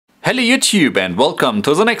Hello YouTube and welcome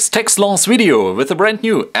to the next Techsloth video with a brand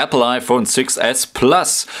new Apple iPhone 6s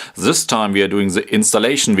Plus. This time we are doing the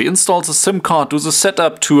installation. We install the SIM card, do the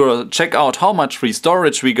setup tour, check out how much free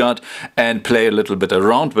storage we got and play a little bit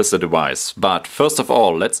around with the device. But first of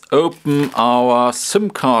all, let's open our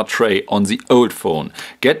SIM card tray on the old phone.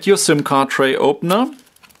 Get your SIM card tray opener.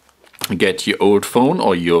 Get your old phone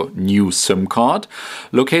or your new SIM card.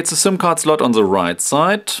 Locate the SIM card slot on the right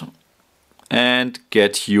side. And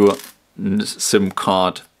get your SIM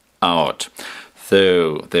card out.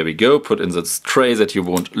 So there we go, put in the tray that you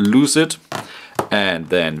won't lose it. And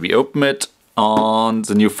then we open it on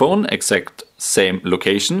the new phone, exact same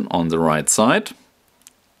location on the right side.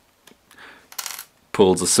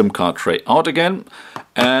 Pull the SIM card tray out again.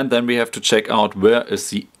 And then we have to check out where is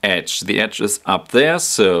the edge. The edge is up there,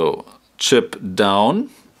 so chip down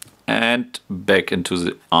and back into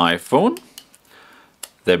the iPhone.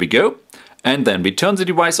 There we go. And then we turn the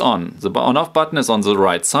device on. The on-off button is on the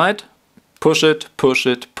right side. Push it, push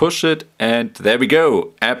it, push it, and there we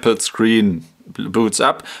go. Apple screen boots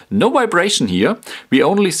up. No vibration here. We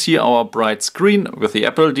only see our bright screen with the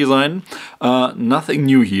Apple design. Nothing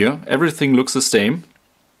new here. Everything looks the same.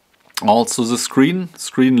 Also the screen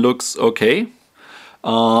looks okay.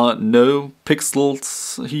 No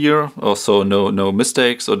pixels here, also no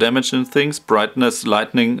mistakes or damage in things. Brightness,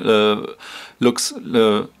 lightning looks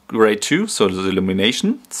great too, so the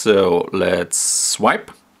illumination. So let's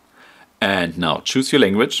swipe and now choose your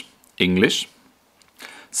language, English.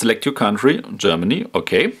 Select your country, Germany,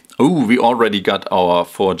 okay. Oh, we already got our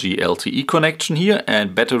 4G LTE connection here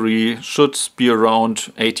and battery should be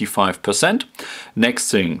around 85%.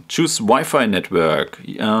 Next thing, choose Wi-Fi network.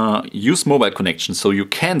 Use mobile connection, so you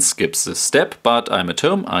can skip this step, but I'm at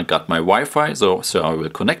home, I got my Wi-Fi, so I will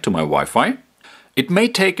connect to my Wi-Fi. It may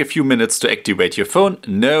take a few minutes to activate your phone.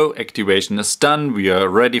 No, activation is done. We are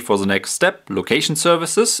ready for the next step. Location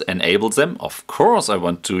services, enable them. Of course I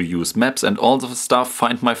want to use maps and all the stuff,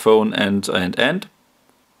 find my phone and.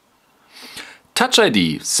 Touch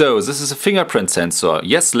ID. So this is a fingerprint sensor.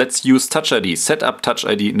 Yes, let's use Touch ID. Set up Touch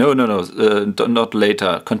ID. No, not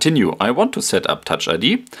later. Continue. I want to set up Touch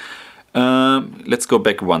ID. Let's go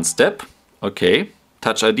back one step. Okay.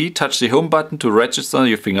 Touch ID. Touch the home button to register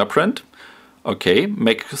your fingerprint. Okay,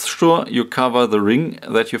 make sure you cover the ring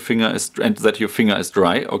that your finger is and that your finger is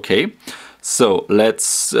dry. Okay, so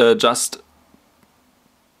let's just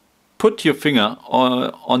put your finger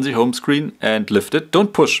on the home screen and lift it.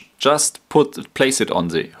 Don't push, just place it on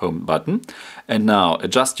the home button. And now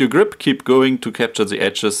adjust your grip. Keep going to capture the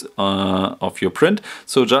edges of your print.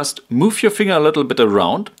 So just move your finger a little bit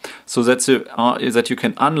around so that you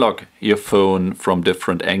can unlock your phone from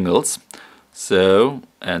different angles. So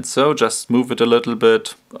just move it a little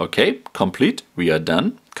bit. Okay, complete. We are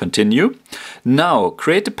done. Continue. Now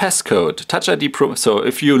create a passcode. Touch ID Pro. So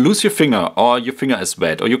if you lose your finger or your finger is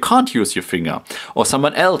wet or you can't use your finger or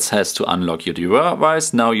someone else has to unlock your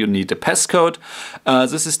device, now you need a passcode.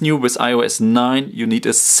 This is new with iOS 9. You need a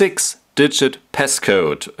 6-digit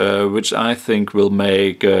passcode, which I think will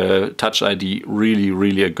make Touch ID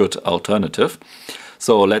really a good alternative.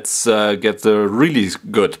 So let's get the really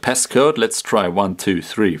good passcode. Let's try 1, 2,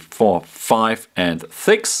 3, 4, 5, and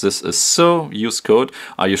 6. This is so use code.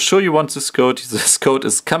 Are you sure you want this code? This code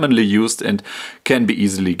is commonly used and can be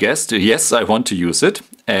easily guessed. Yes, I want to use it.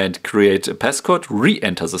 And create a passcode.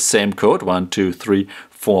 Re-enter the same code. 1, 2, 3,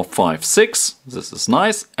 4, 5, 6. This is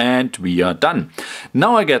nice. And we are done.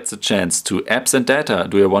 Now I get the chance to apps and data.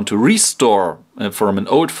 Do I want to restore from an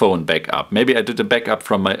old phone backup? Maybe I did a backup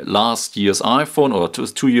from my last year's iPhone or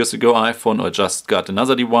 2 years ago iPhone or just got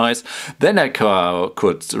another device. Then I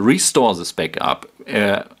could restore this backup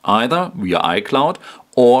either via iCloud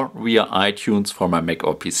or via iTunes for my Mac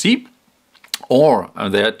or PC. Or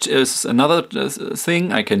there is another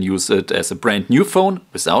thing, I can use it as a brand new phone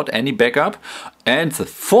without any backup. And the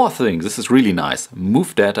fourth thing, this is really nice,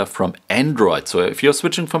 move data from Android. So if you're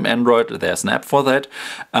switching from Android, there's an app for that.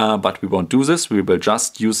 But we won't do this, we will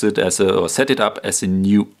just use it or set it up as a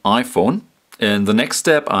new iPhone. In the next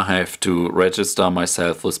step, I have to register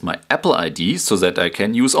myself with my Apple ID so that I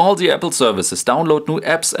can use all the Apple services, download new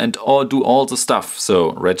apps and do all the stuff.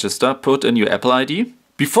 So register, put in your Apple ID.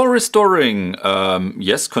 Before restoring,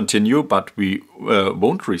 yes, continue, but we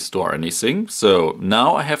won't restore anything. So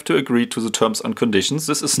now I have to agree to the terms and conditions.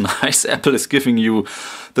 This is nice. Apple is giving you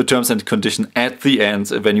the terms and condition at the end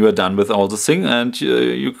when you are done with all the thing, and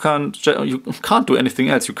you can't do anything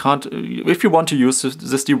else. You can't, if you want to use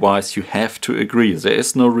this device, you have to agree. There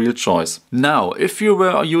is no real choice. Now, if you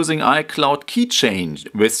were using iCloud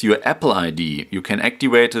keychain with your Apple ID, you can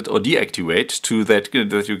activate it or deactivate to that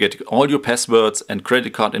you get all your passwords and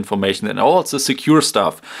credit card information and all the secure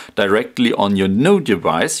stuff directly on your new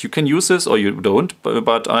device. You can use this or you don't,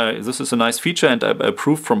 but this is a nice feature and I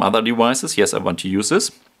approve from other devices. Yes, I want to use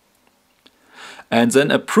this. And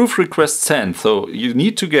then a proof request sent. So you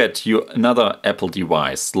need to get another Apple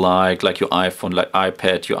device like your iPhone, like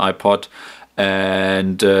iPad, your iPod,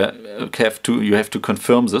 and you have to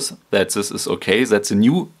confirm that this is okay, that the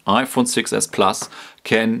new iPhone 6s Plus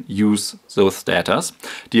can use those data.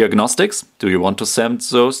 Diagnostics, do you want to send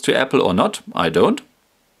those to Apple or not? I don't.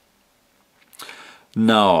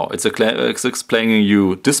 Now it's explaining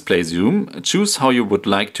you display zoom. Choose how you would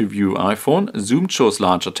like to view iPhone. Zoom shows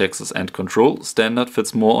larger texts and control. Standard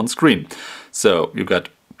fits more on screen. So you got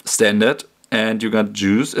standard and you got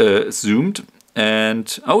zoomed.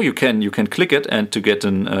 And you can click it and to get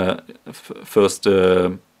an first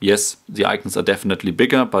yes, the icons are definitely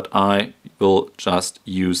bigger, but I will just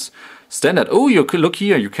use standard. Oh, you can look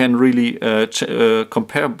here. You can really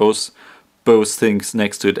compare both things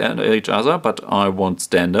next to each other, but I want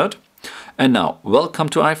standard. And now, welcome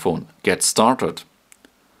to iPhone. Get started.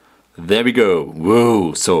 There we go.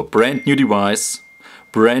 Whoa! So brand new device,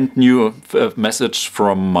 brand new message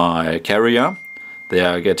from my carrier. They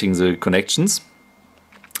are getting the connections.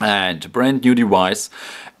 And brand new device.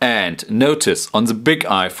 And notice on the big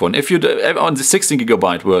iPhone, if you on the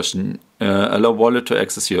 16GB version, allow wallet to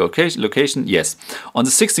access your location. Yes, on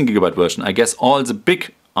the 16GB version, I guess all the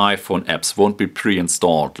big iPhone apps won't be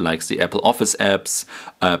pre-installed, like the Apple Office apps,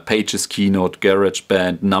 Pages, Keynote,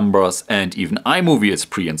 GarageBand, Numbers, and even iMovie is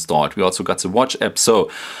pre-installed. We also got the Watch app. So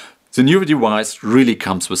the new device really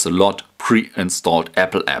comes with a lot pre-installed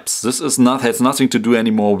Apple apps. This has nothing to do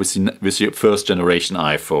anymore with your first generation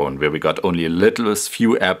iPhone, where we got only a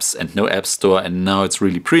few apps and no app store, and now it's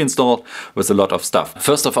really pre-installed with a lot of stuff.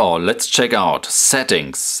 First of all, let's check out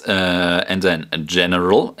settings and then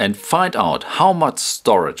general and find out how much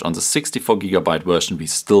storage on the 64GB version we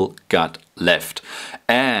still got left.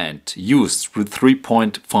 And used with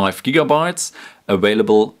 3.5GB,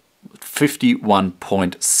 available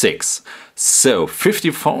 51.6. So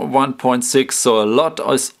 51.6, so a lot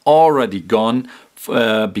is already gone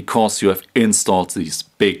because you have installed these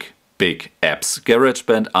big apps.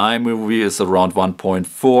 GarageBand, iMovie is around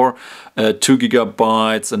 1.4, 2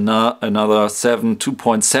 gigabytes, another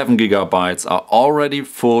 2.7 gigabytes are already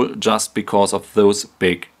full just because of those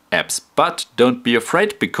big apps. But don't be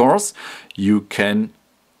afraid, because you can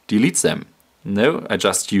delete them. No, I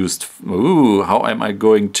just used, how am I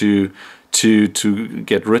going to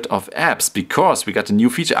get rid of apps? Because we got a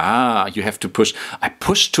new feature. You have to push. I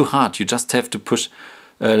pushed too hard. You just have to push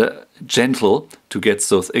gentle to get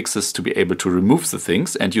those X's to be able to remove the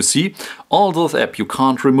things. And you see, all those apps you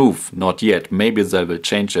can't remove. Not yet. Maybe they will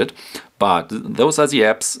change it. But those are the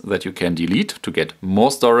apps that you can delete to get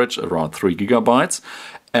more storage, around 3 gigabytes.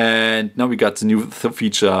 And now we got the new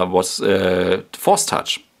feature was Force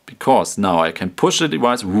Touch. Because now I can push the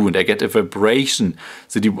device, and I get a vibration.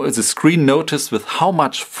 The screen notices with how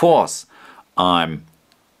much force I'm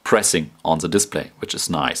pressing on the display, which is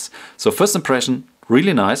nice. So first impression,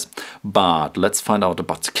 really nice. But let's find out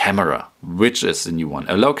about the camera, which is the new one.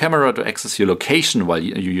 Allow camera to access your location while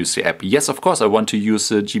you use the app. Yes, of course, I want to use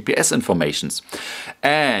the GPS informations.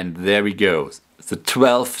 And there we go.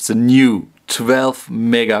 The new 12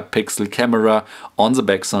 megapixel camera on the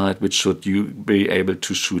backside, which should you be able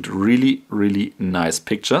to shoot really nice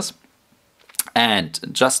pictures. And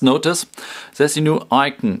just notice there's a new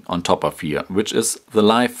icon on top of here, which is the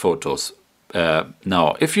live photos.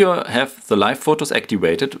 Now, if you have the live photos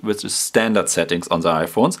activated with the standard settings on the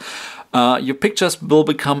iPhones, your pictures will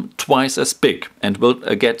become twice as big and will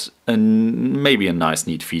get maybe a nice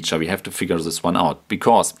neat feature. We have to figure this one out,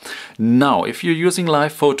 because now if you're using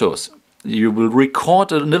live photos, you will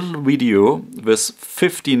record a little video with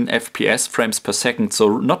 15 FPS frames per second,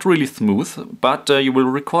 so not really smooth, but you will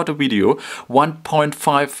record a video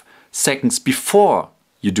 1.5 seconds before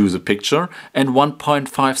you do the picture and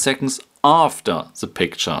 1.5 seconds after the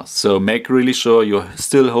picture. So make really sure you're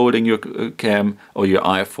still holding your cam or your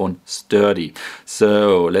iPhone sturdy.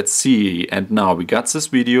 So let's see, and now we got this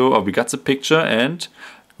video, or we got the picture, and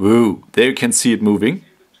woo, there you can see it moving.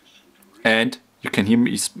 And you can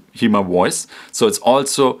hear my voice. So it's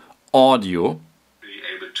also audio. Be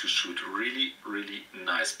able to shoot really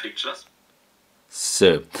nice pictures.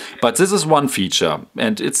 So, but this is one feature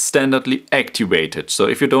and it's standardly activated. So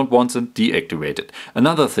if you don't want it, deactivate it.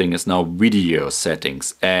 Another thing is now video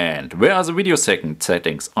settings. And where are the video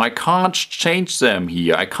settings? I can't change them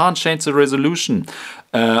here. I can't change the resolution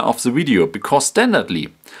of the video because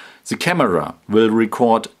standardly the camera will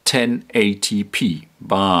record 1080p.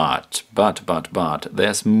 But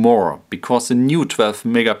there's more, because the new 12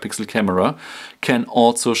 megapixel camera can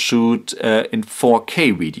also shoot in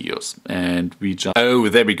 4K videos. And we just, oh,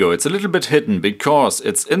 there we go. It's a little bit hidden because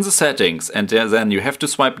it's in the settings and then you have to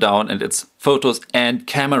swipe down and it's photos and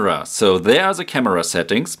camera. So there are the camera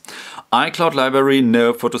settings. iCloud library,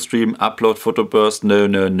 no. Photo stream, upload photo burst, no.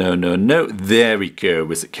 There we go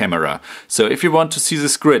with the camera. So if you want to see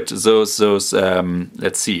this grid, those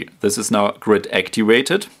let's see, this is now grid activated.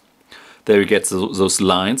 There you get those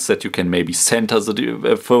lines that you can maybe center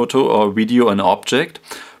the photo or video an object,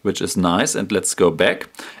 which is nice. And let's go back.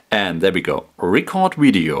 And there we go. Record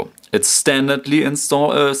video. It's standardly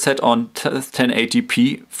set on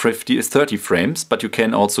 1080p 30 frames, but you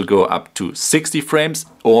can also go up to 60 frames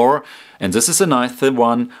or, and this is a nice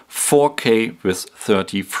one, 4K with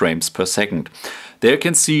 30 frames per second. There you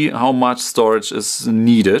can see how much storage is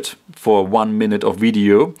needed for 1 minute of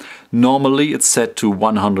video. Normally it's set to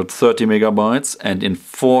 130 megabytes and in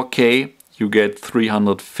 4K you get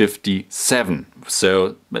 357.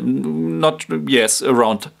 So not, yes,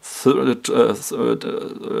 around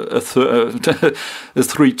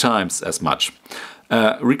 3 times as much.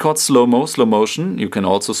 Record slow motion. You can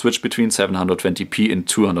also switch between 720p in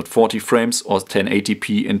 240 frames or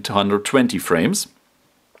 1080p in 220 frames.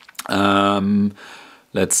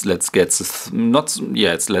 Let's get this,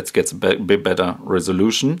 let's get a bit better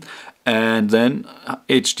resolution, and then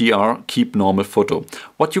HDR, keep normal photo.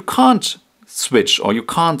 What you can't switch or you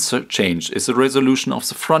can't change is the resolution of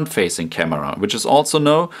the front-facing camera, which is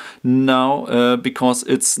also now because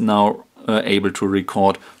it's now able to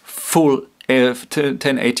record full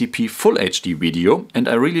 1080p full HD video, and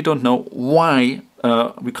I really don't know why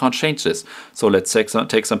we can't change this. So let's take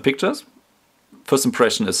some pictures. First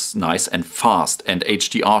impression is nice and fast, and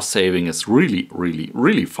HDR saving is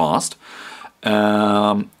really fast.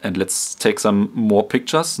 And let's take some more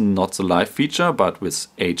pictures, not the live feature, but with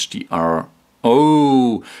HDR.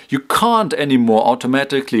 Oh, you can't anymore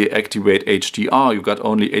automatically activate HDR. You got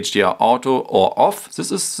only HDR auto or off.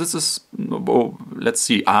 This is oh, let's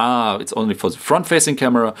see. It's only for the front-facing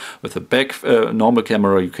camera. With the back normal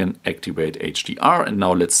camera, you can activate HDR. And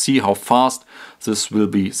now let's see how fast this will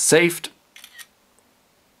be saved.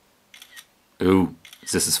 Oh,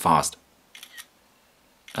 this is fast.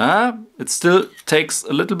 It still takes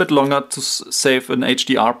a little bit longer to save an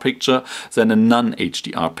HDR picture than a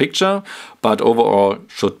non-HDR picture, but overall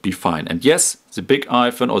should be fine. And yes, the big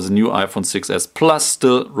iPhone or the new iPhone 6s Plus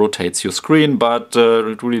still rotates your screen, but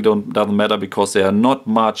it really doesn't matter because there are not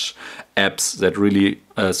much apps that really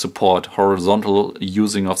support horizontal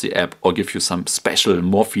using of the app or give you some special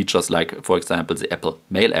more features, like for example the Apple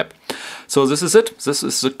Mail app. So this is it. This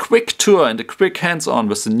is a quick tour and a quick hands-on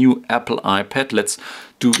with the new Apple iPad. Let's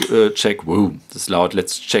do check. Whoa, this is loud.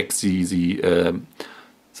 Let's check the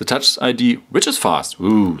Touch ID, which is fast.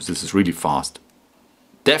 Ooh, this is really fast.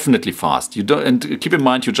 Definitely fast. You don't, and keep in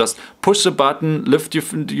mind, you just push the button, lift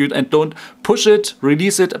and don't push it,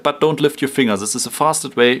 release it, but don't lift your finger. This is the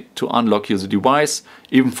fastest way to unlock the device,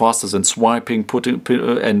 even faster than swiping,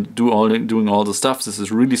 and doing all the stuff. This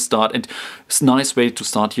is really and it's a nice way to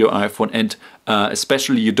start your iPhone, and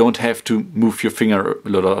especially you don't have to move your finger a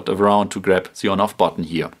lot around to grab the on-off button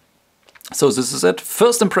here. So this is it.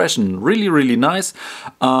 First impression, really nice.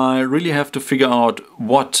 I really have to figure out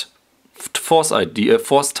what Force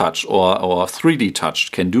Touch or 3D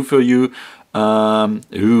Touch can do for you.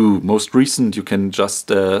 Most recent, you can just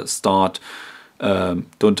don't start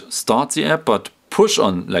the app, but push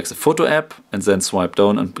on like the photo app and then swipe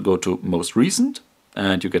down and go to most recent,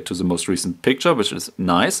 and you get to the most recent picture, which is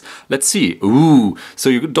nice. Let's see. Ooh, so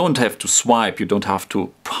you don't have to swipe, you don't have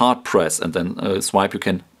to hard press and then swipe. You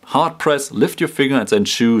can hard press, lift your finger, and then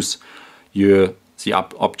choose the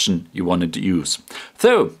option you wanted to use.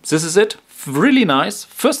 So this is it. Really nice.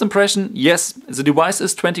 First impression, yes, the device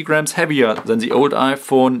is 20 grams heavier than the old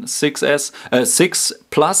iPhone 6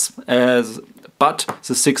 Plus, but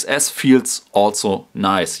the 6S feels also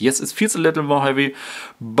nice. Yes, it feels a little more heavy,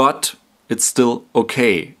 but it's still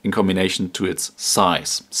okay in combination to its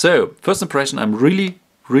size. So first impression, I'm really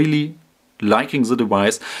liking the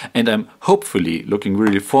device, and I'm hopefully looking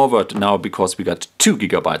really forward now, because we got 2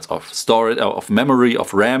 GB of storage, of memory,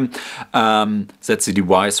 of RAM, that the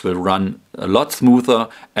device will run a lot smoother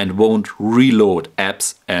and won't reload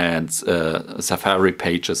apps and Safari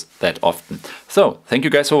pages that often. So thank you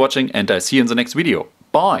guys for watching, and I'll see you in the next video.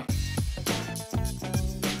 Bye!